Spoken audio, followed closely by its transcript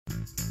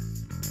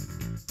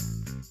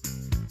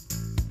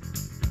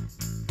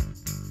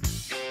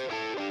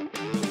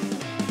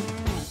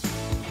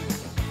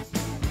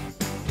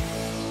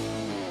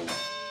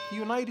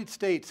United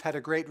States had a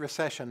great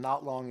recession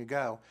not long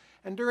ago,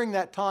 and during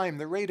that time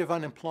the rate of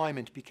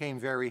unemployment became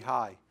very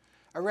high.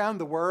 Around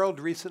the world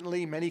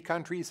recently, many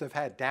countries have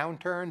had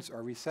downturns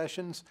or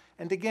recessions,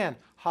 and again,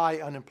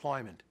 high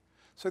unemployment.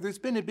 So there's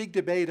been a big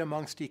debate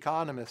amongst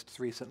economists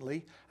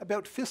recently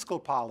about fiscal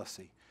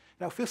policy.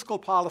 Now, fiscal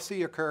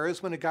policy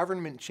occurs when a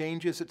government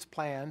changes its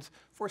plans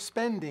for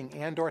spending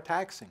and/or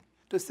taxing.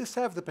 Does this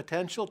have the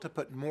potential to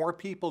put more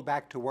people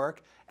back to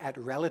work at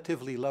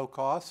relatively low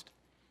cost?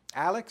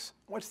 Alex,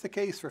 what's the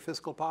case for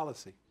fiscal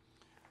policy?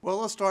 Well,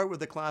 let's start with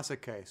the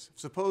classic case.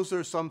 Suppose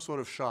there's some sort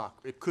of shock.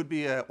 It could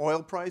be an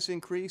oil price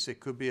increase. It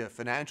could be a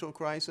financial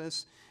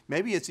crisis.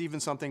 Maybe it's even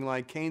something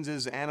like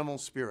Keynes's animal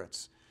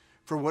spirits.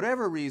 For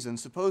whatever reason,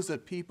 suppose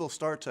that people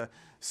start to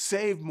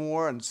save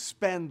more and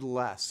spend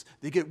less.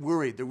 They get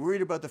worried. They're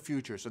worried about the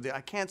future. So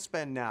I can't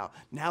spend now.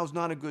 Now's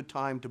not a good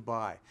time to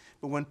buy.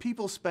 But when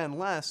people spend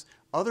less,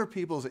 other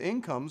people's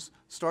incomes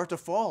start to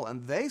fall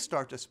and they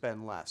start to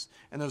spend less.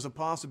 And there's a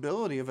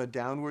possibility of a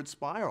downward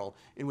spiral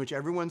in which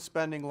everyone's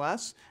spending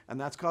less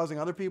and that's causing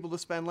other people to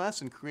spend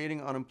less and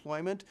creating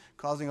unemployment,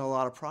 causing a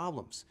lot of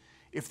problems.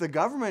 If the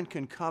government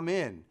can come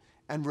in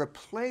and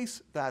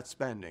replace that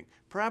spending,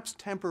 perhaps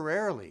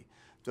temporarily,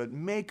 to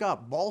make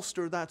up,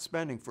 bolster that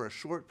spending for a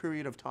short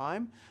period of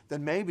time,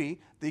 then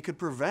maybe they could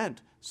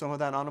prevent some of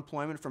that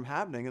unemployment from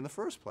happening in the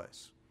first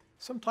place.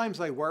 Sometimes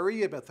I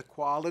worry about the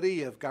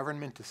quality of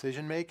government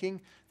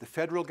decision-making. The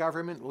federal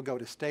government will go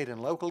to state and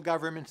local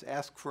governments,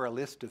 ask for a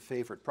list of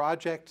favorite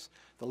projects.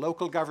 The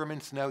local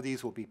governments know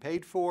these will be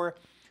paid for.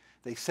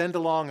 They send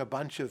along a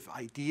bunch of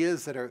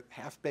ideas that are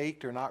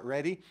half-baked or not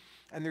ready.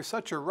 And there's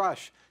such a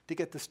rush to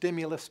get the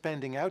stimulus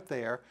spending out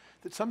there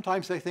that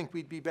sometimes I think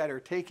we'd be better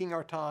taking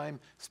our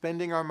time,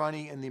 spending our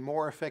money in the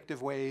more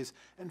effective ways,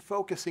 and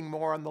focusing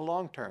more on the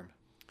long term.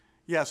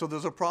 Yeah, so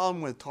there's a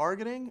problem with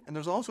targeting, and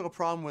there's also a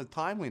problem with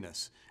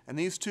timeliness. And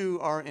these two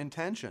are in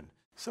tension.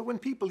 So when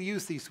people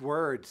use these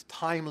words,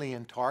 timely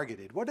and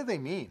targeted, what do they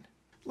mean?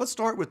 Let's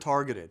start with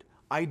targeted.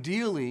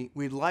 Ideally,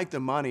 we'd like the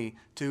money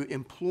to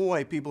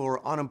employ people who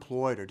are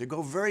unemployed or to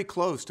go very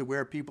close to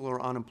where people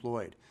are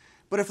unemployed.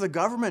 But if the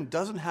government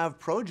doesn't have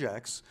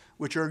projects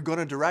which are going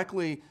to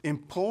directly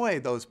employ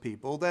those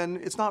people, then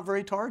it's not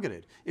very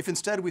targeted. If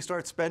instead we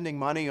start spending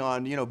money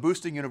on,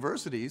 boosting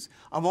universities,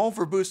 I'm all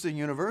for boosting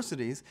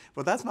universities,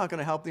 but that's not going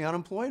to help the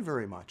unemployed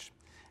very much.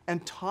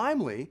 And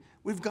timely,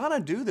 we've got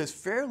to do this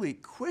fairly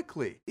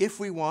quickly if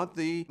we want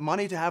the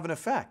money to have an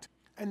effect.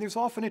 And there's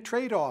often a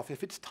trade-off.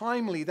 If it's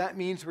timely, that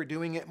means we're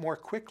doing it more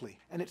quickly.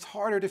 And it's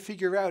harder to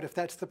figure out if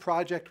that's the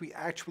project we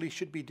actually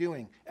should be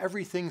doing.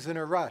 Everything's in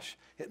a rush.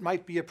 It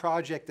might be a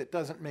project that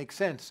doesn't make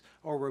sense,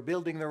 or we're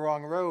building the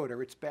wrong road,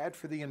 or it's bad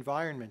for the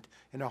environment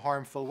in a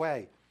harmful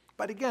way.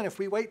 But again, if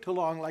we wait too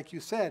long, like you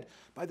said,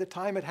 by the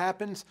time it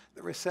happens,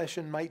 the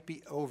recession might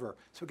be over.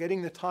 So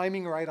getting the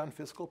timing right on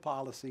fiscal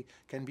policy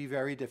can be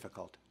very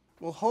difficult.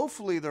 Well,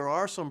 hopefully there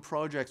are some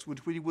projects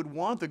which we would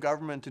want the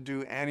government to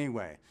do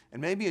anyway,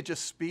 and maybe it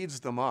just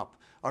speeds them up.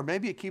 Or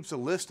maybe it keeps a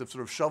list of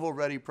sort of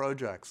shovel-ready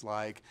projects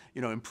like,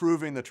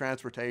 improving the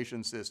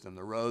transportation system,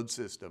 the road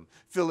system,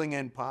 filling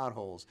in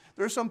potholes.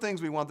 There are some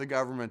things we want the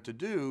government to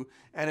do,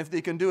 and if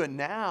they can do it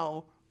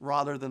now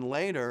rather than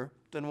later,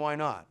 then why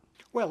not?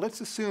 Well, let's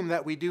assume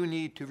that we do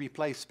need to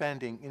replace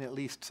spending in at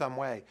least some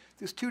way.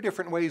 There's two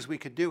different ways we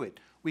could do it.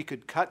 We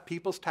could cut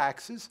people's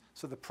taxes,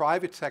 so the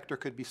private sector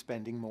could be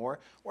spending more,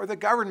 or the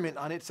government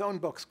on its own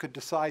books could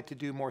decide to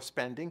do more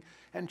spending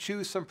and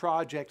choose some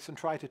projects and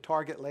try to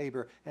target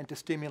labor and to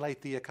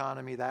stimulate the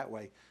economy that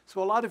way.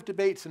 So a lot of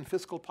debates in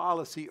fiscal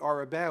policy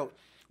are about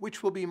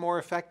which will be more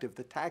effective,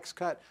 the tax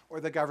cut or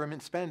the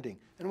government spending.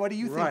 And what do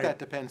you think that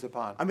depends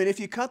upon? I mean,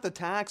 if you cut the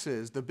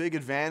taxes, the big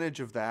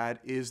advantage of that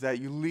is that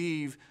you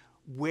leave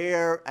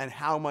where and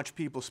how much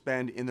people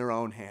spend in their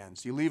own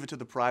hands. You leave it to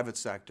the private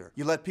sector.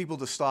 You let people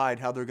decide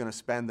how they're going to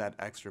spend that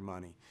extra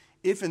money.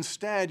 If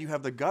instead you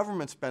have the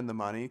government spend the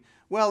money,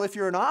 well, if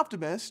you're an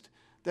optimist,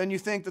 then you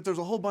think that there's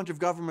a whole bunch of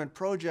government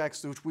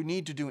projects which we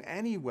need to do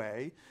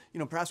anyway.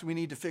 Perhaps we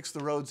need to fix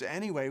the roads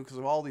anyway because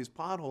of all these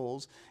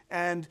potholes.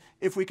 And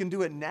if we can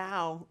do it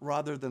now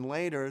rather than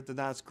later, then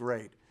that's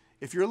great.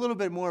 If you're a little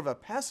bit more of a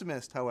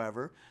pessimist,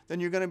 however, then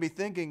you're going to be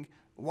thinking,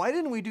 why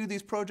didn't we do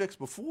these projects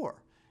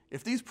before?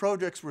 If these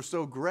projects were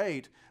so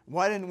great,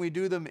 why didn't we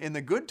do them in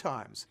the good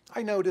times?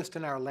 I noticed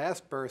in our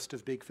last burst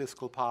of big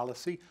fiscal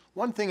policy,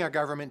 one thing our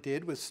government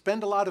did was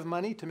spend a lot of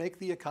money to make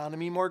the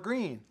economy more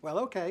green. Well,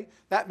 okay,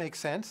 that makes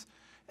sense.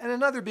 And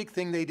another big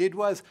thing they did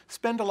was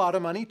spend a lot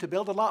of money to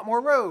build a lot more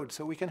roads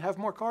so we can have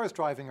more cars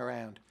driving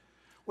around.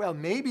 Well,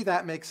 maybe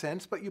that makes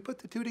sense, but you put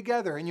the two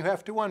together and you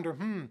have to wonder,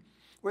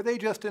 were they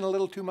just in a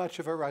little too much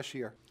of a rush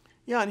here?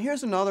 Yeah, and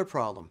here's another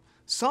problem.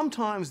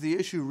 Sometimes the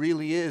issue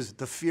really is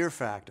the fear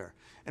factor.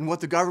 And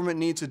what the government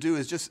needs to do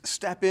is just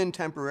step in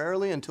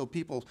temporarily until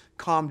people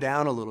calm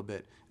down a little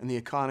bit and the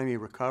economy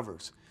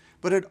recovers.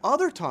 But at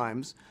other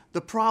times,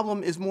 The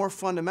problem is more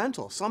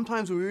fundamental.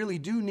 Sometimes we really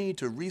do need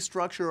to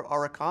restructure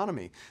our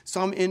economy.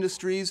 Some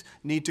industries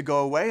need to go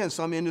away and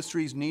some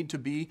industries need to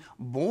be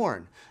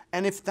born.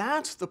 And if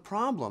that's the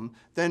problem,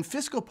 then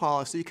fiscal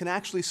policy can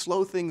actually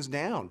slow things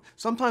down.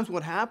 Sometimes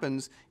what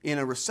happens in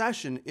a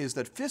recession is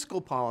that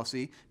fiscal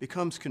policy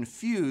becomes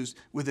confused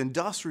with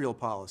industrial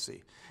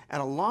policy.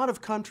 And a lot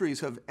of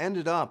countries have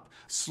ended up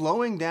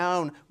slowing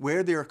down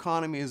where their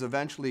economy is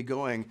eventually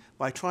going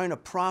by trying to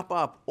prop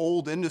up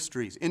old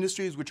industries,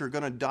 industries which are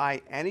going to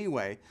die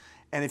anyway.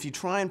 And if you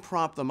try and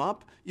prop them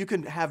up, you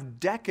can have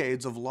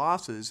decades of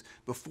losses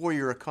before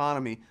your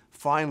economy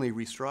finally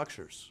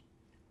restructures.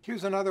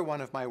 Here's another one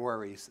of my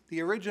worries.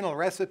 The original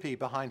recipe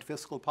behind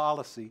fiscal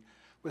policy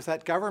was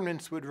that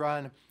governments would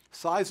run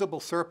sizable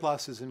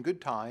surpluses in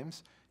good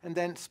times and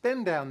then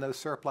spend down those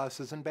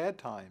surpluses in bad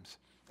times.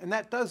 And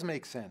that does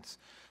make sense.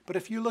 But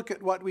if you look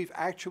at what we've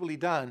actually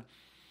done,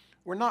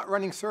 we're not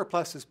running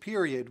surpluses,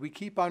 period. We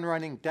keep on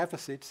running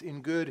deficits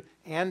in good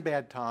and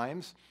bad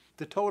times.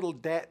 The total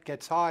debt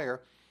gets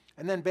higher.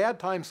 And then bad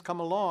times come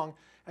along,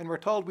 and we're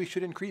told we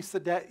should increase the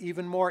debt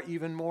even more,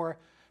 even more.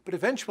 But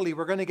eventually,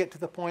 we're going to get to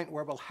the point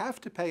where we'll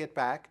have to pay it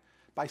back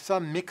by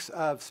some mix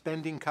of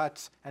spending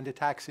cuts and a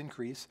tax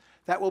increase.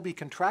 That will be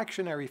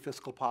contractionary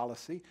fiscal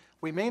policy.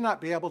 We may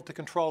not be able to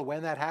control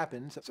when that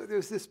happens. So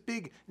there's this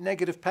big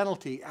negative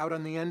penalty out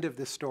on the end of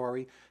this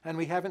story, and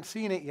we haven't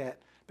seen it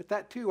yet. But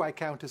that, too, I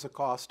count as a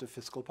cost of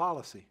fiscal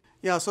policy.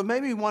 Yeah, so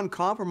maybe one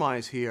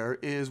compromise here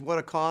is what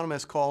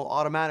economists call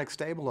automatic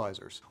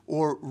stabilizers,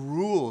 or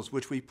rules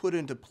which we put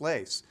into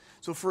place.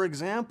 So for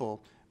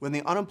example, when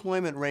the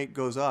unemployment rate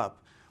goes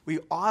up, we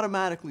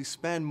automatically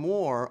spend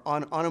more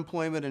on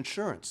unemployment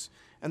insurance.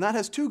 And that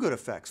has two good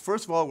effects.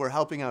 First of all, we're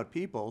helping out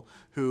people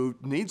who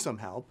need some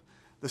help.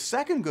 The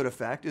second good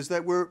effect is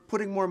that we're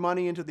putting more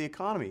money into the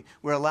economy.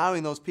 We're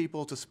allowing those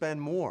people to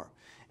spend more.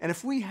 And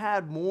if we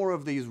had more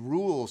of these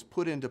rules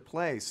put into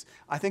place,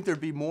 I think there'd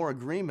be more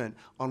agreement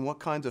on what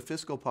kinds of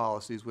fiscal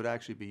policies would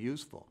actually be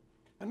useful.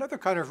 Another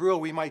kind of rule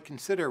we might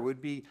consider would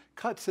be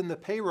cuts in the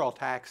payroll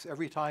tax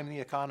every time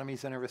the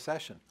economy's in a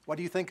recession. What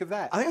do you think of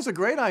that? I think it's a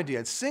great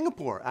idea.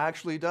 Singapore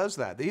actually does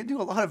that. They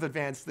do a lot of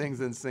advanced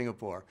things in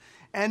Singapore.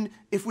 And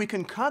if we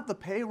can cut the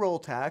payroll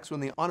tax when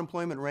the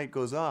unemployment rate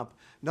goes up,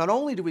 not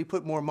only do we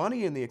put more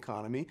money in the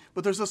economy,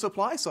 but there's a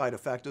supply side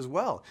effect as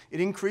well. It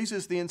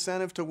increases the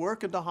incentive to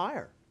work and to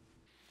hire.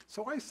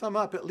 So I sum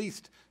up at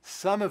least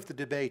some of the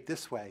debate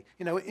this way.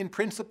 You know, in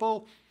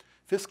principle,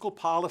 fiscal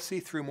policy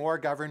through more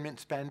government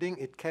spending,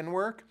 it can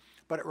work,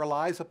 but it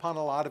relies upon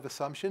a lot of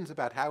assumptions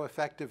about how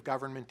effective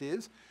government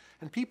is.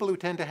 And people who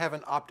tend to have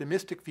an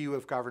optimistic view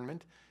of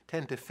government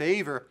tend to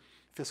favor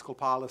fiscal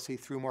policy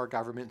through more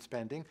government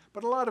spending,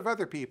 but a lot of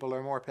other people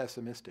are more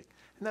pessimistic.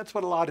 And that's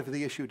what a lot of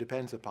the issue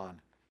depends upon.